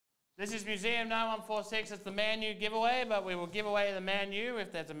This is Museum 9146. It's the Man U giveaway, but we will give away the Man U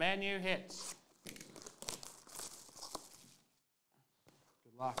if there's a Man U hit. Good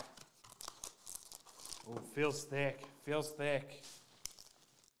luck. Oh, feels thick. Feels thick.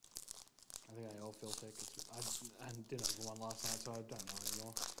 I think they all feel thick. I didn't have one last night, so I don't know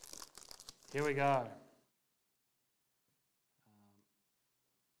anymore. Here we go.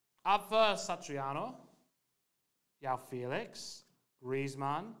 Up first, Satriano, João Felix,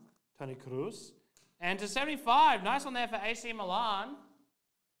 Griezmann, Toni Kroos. And to 75, nice one there for AC Milan.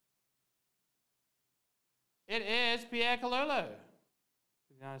 It is Pierre Kalulu.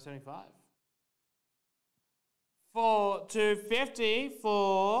 59.75. For 250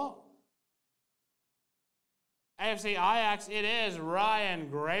 for AFC Ajax, it is Ryan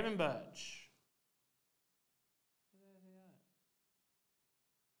Gravenberch.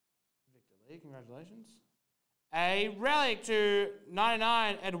 Victor Lee, congratulations. A relic to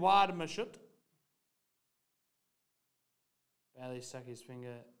 99, Edouard Michoud. Barely stuck his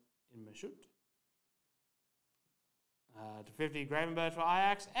finger in Michoud. To 50, Gravenberch for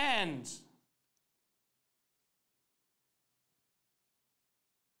Ajax. And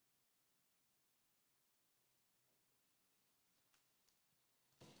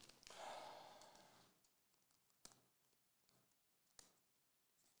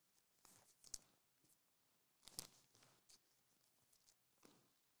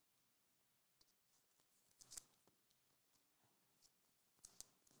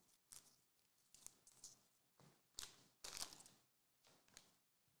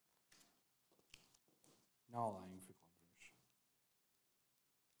no lying for Club Brugge.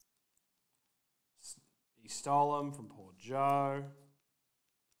 He stole them from poor Joe.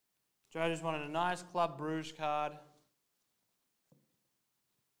 Joe just wanted a nice Club Brugge card.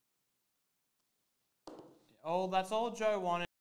 Oh, that's all Joe wanted.